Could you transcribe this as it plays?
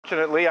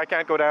unfortunately, I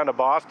can't go down to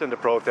Boston to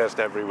protest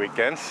every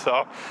weekend.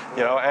 So,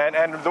 you know,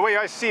 and the way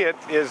I see it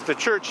is the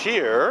church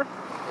here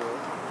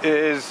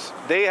is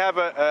they have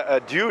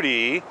a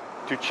duty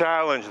to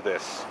challenge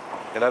this.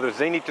 In other words,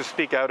 they need to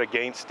speak out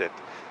against it,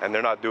 and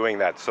they're not doing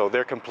that. So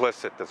they're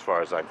complicit as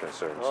far as I'm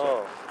concerned.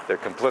 So they're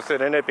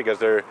complicit in it because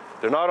they're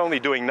not only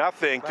doing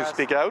nothing to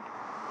speak out.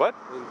 What?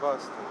 In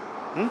Boston.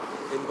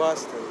 In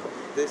Boston.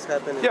 This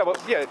happened in it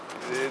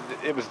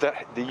was the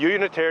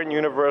Unitarian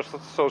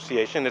Universalist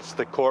Association. It's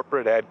the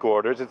corporate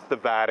headquarters. It's the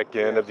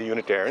Vatican of the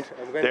Unitarians.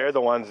 They're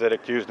the ones that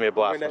accused me of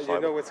blasphemy.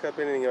 You know what's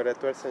happening in your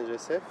Etoile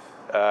Saint-Joseph?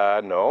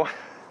 No.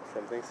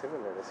 Something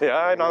similar. Yeah,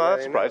 I'm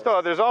not surprised. No,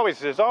 there's always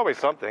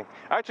something.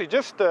 Actually,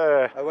 just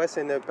I was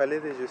in the Palais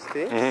de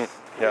Justice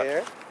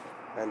there,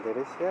 and there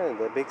is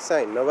the big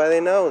sign. Nobody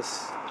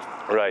knows.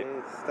 Right.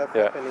 There's stuff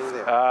happening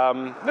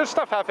there. There's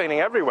stuff happening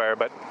everywhere,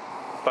 but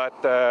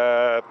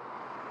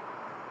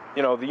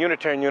you know, the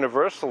Unitarian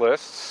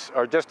Universalists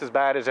are just as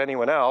bad as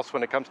anyone else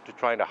when it comes to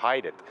trying to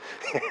hide it.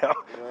 You know,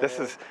 this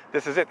is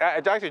it.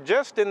 Actually,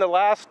 just in the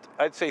last,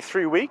 I'd say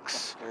 3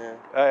 weeks,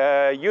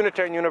 a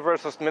Unitarian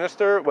Universalist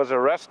minister was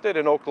arrested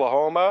in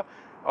Oklahoma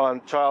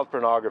on child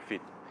pornography.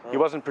 He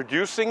wasn't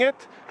producing it,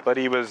 but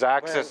he was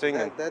accessing.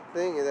 Well,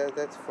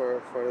 that's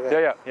for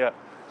that. Yeah.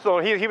 So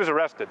he was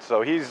arrested.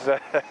 So he's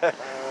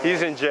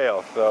in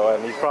jail. So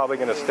and he's probably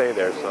going to stay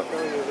there. So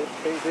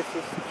this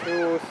is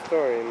true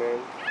story, man.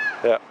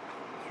 Yeah.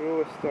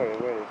 True story.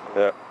 Where is it?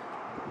 Yeah.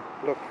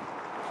 Look,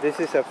 this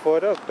is a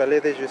photo of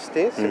Palais de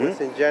Justice. It was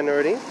in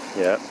January.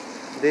 Yeah.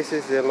 This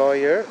is the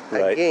lawyer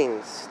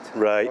against.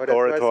 Right,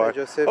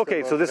 Oratoire.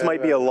 Okay, so this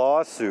might be a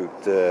lawsuit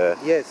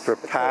for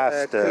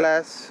past...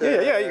 class...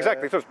 yeah,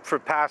 exactly. So it's for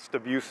past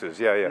abuses,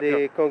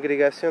 The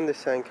Congregation de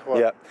Sainte-Croix.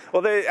 Yeah.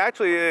 Well, they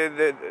actually...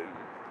 they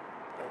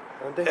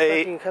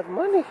fucking have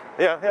money.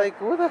 Yeah. Like,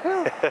 who the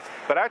hell?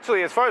 But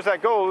actually, as far as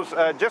that goes,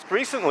 just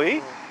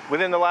recently,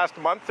 within the last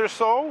month or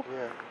so,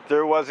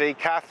 there was a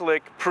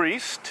Catholic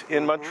priest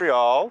in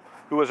Montreal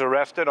who was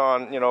arrested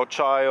on, you know,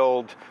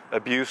 child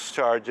abuse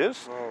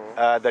charges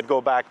that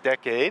go back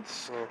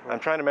decades. I'm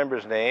trying to remember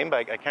his name,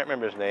 but I can't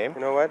remember his name.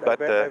 You know what?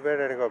 But, I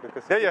better go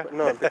because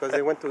no, because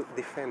they want to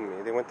defend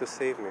me. They want to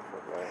save me from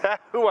that.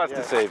 Who wants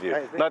to save you?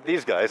 Not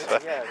these guys.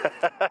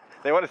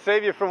 They want to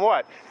save you from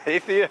what?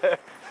 Atheist.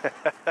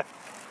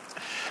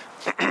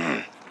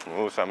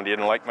 Oh, somebody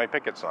didn't like my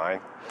picket sign.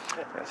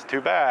 That's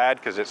too bad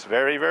because it's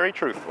very, very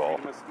truthful.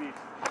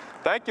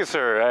 Thank you,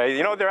 sir.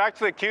 You know, they're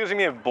actually accusing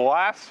me of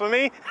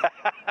blasphemy.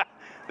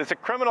 It's a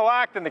criminal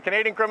act in the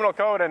Canadian Criminal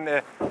Code, and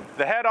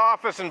the head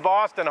office in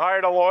Boston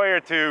hired a lawyer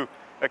to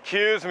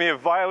accuse me of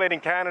violating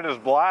Canada's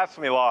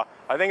blasphemy law.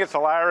 I think it's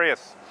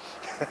hilarious.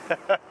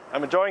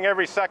 I'm enjoying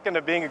every second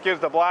of being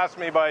accused of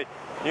blasphemy by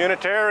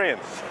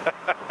Unitarians.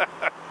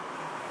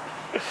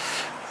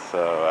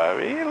 So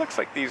it looks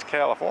like these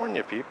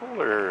California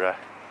people are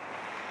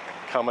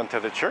coming to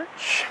the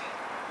church.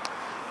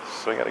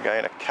 So we got a guy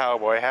in a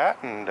cowboy hat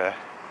and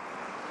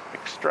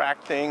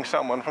extracting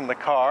someone from the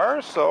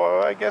car.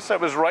 So I guess I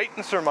was right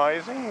in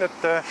surmising that,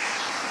 of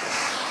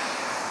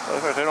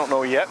course I don't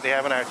know yet, they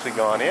haven't actually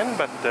gone in,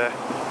 but it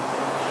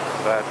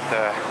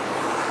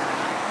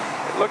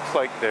looks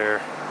like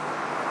they're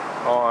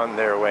on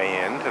their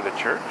way into the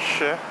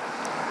church.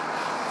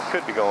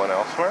 Could be going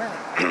elsewhere.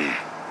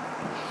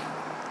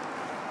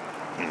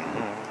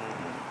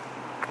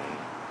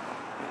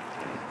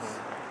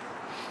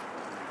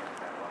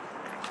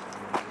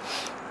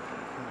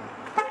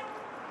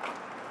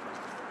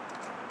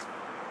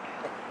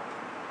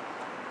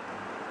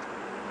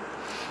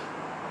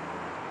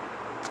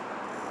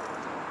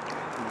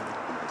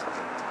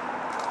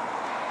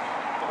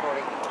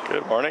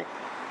 Good morning.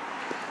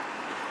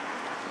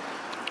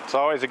 It's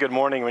always a good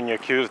morning when you're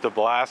accused of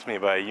blasphemy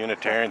by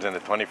Unitarians in the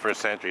 21st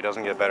century. It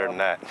doesn't get better than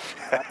that.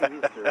 Happy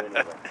Easter,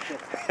 anyway.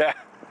 Yeah.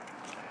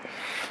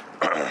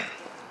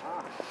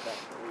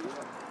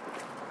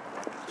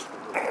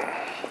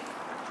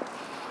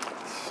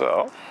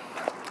 So,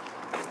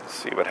 let's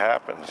see what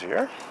happens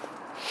here.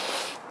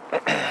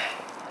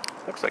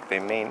 Looks like they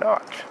may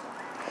not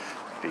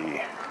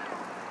be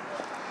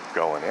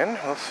going in.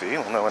 We'll see.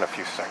 We'll know in a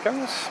few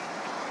seconds.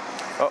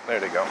 Oh, there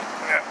they go.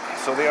 Yeah.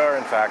 So they are,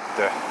 in fact,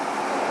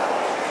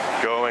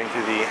 going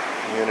to the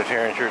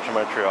Unitarian Church of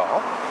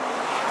Montreal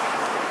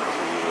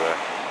to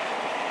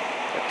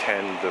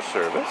attend the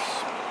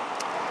service.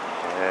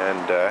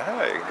 And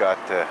I got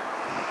a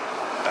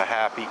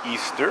happy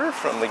Easter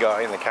from the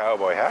guy in the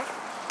cowboy hat.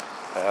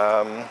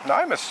 Now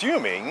I'm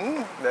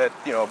assuming that,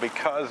 you know,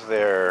 because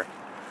they're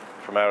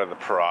from out of the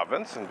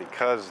province and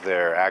because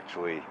they're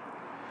actually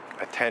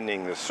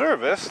attending the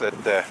service,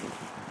 that the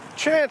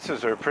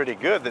chances are pretty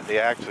good that they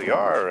actually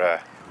are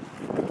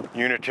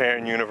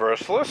Unitarian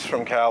Universalists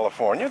from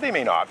California. They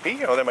may not be.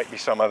 You know, there might be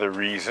some other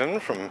reason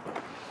from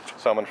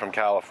someone from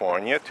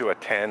California to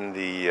attend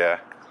the,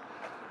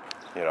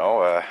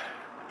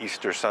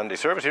 Easter Sunday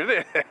service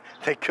here.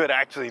 They could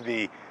actually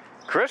be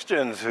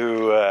Christians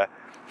who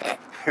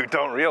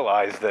don't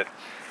realize that,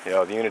 you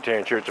know, the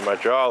Unitarian Church of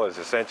Montreal is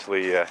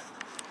essentially an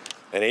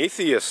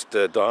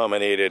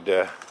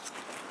atheist-dominated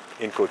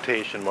in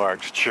quotation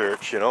marks,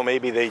 church. You know,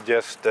 maybe they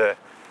just, you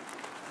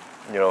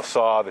know,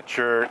 saw the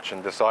church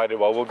and decided,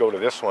 well, we'll go to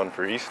this one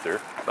for Easter,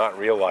 not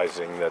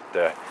realizing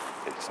that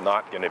it's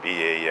not going to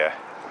be a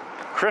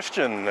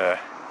Christian, or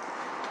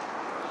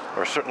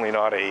certainly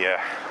not a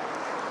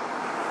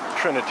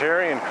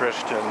Trinitarian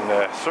Christian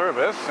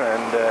service,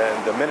 and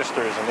the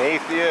minister is an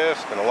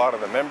atheist, and a lot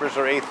of the members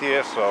are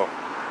atheists, so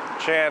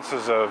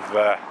chances of,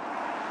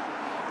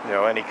 you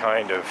know, any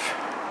kind of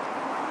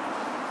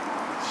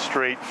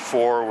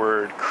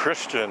straightforward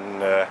Christian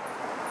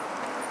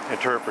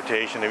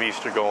interpretation of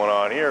Easter going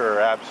on here are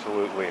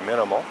absolutely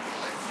minimal.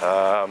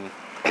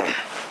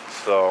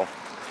 So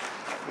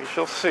we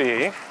shall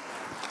see.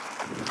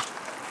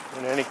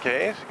 In any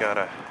case,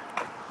 another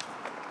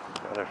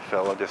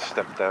fellow just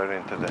stepped out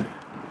into the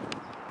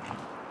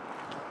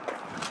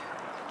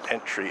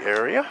entry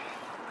area.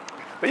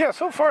 But yeah,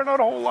 so far not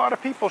a whole lot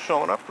of people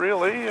showing up,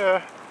 really.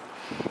 I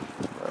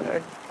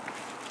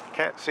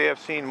can't say I've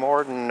seen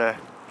more than a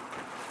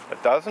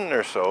dozen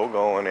or so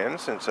going in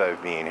since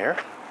I've been here.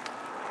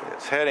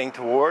 It's heading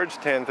towards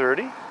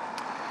 10:30.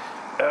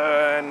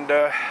 And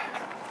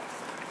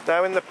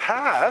now in the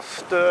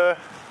past, the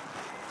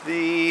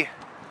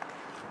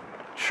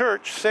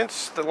church,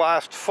 since the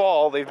last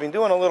fall, they've been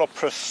doing a little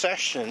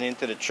procession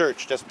into the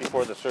church just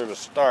before the service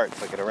starts,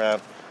 like at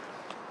around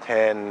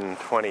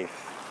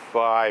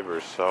 10:25 or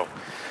so.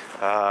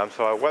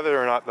 So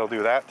whether or not they'll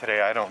do that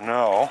today, I don't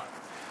know.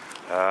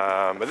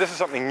 But this is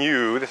something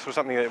new. This was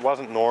something that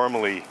wasn't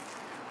normally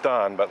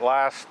done. But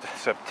last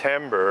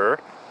September,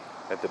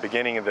 at the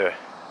beginning of the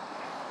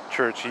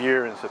church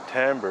year in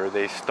September,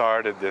 they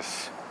started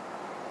this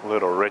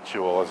little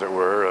ritual, as it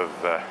were, of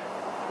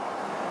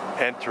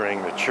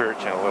entering the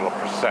church in a little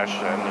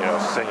procession, you know,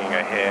 singing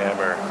a hymn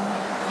or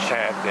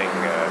chanting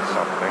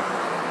something.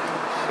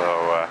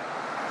 So,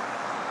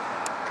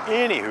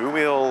 anywho,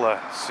 we'll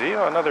see.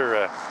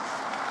 Another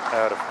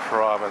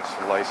out-of-province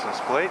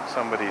license plate.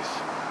 Somebody's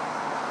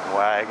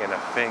wagging a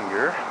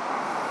finger.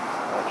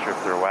 Not sure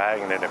if they're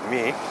wagging it at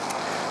me.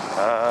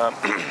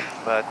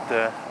 But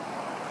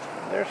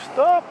they're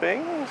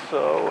stopping,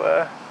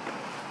 so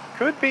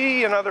could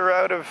be another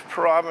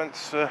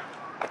out-of-province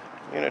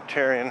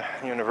Unitarian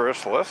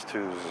Universalist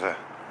who's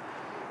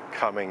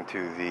coming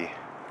to the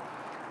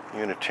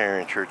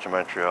Unitarian Church of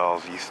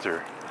Montreal's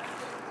Easter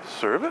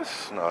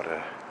service. Not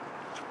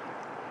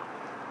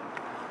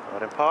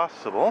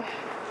impossible.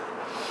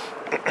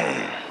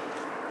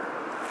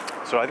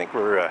 So I think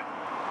we're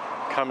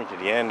coming to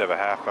the end of a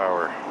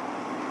half-hour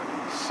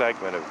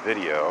segment of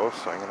video,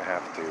 so I'm going to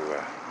have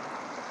to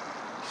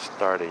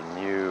start a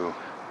new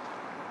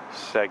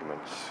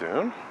segment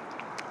soon.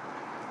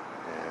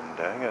 And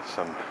I got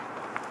some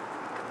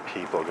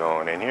people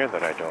going in here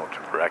that I don't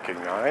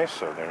recognize,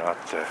 so they're not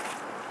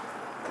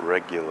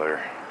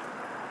regular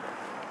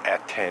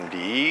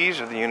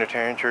attendees of the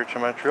Unitarian Church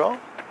of Montreal.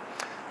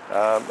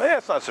 Yeah,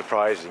 it's not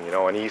surprising, you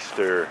know, on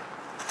Easter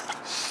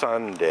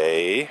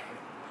Sunday,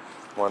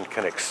 one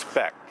can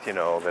expect, you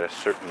know, that a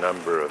certain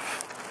number of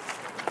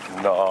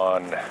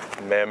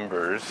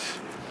non-members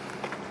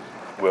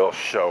will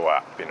show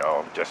up, you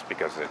know, just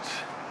because it's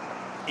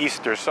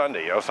Easter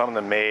Sunday. You know, some of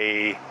them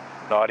may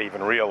not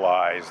even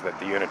realize that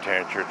the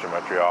Unitarian Church of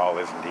Montreal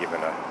isn't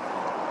even a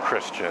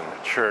Christian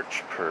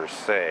church per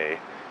se.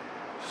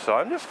 So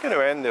I'm just going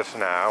to end this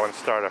now and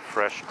start a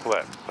fresh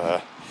clip.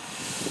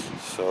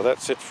 So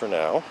that's it for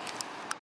now.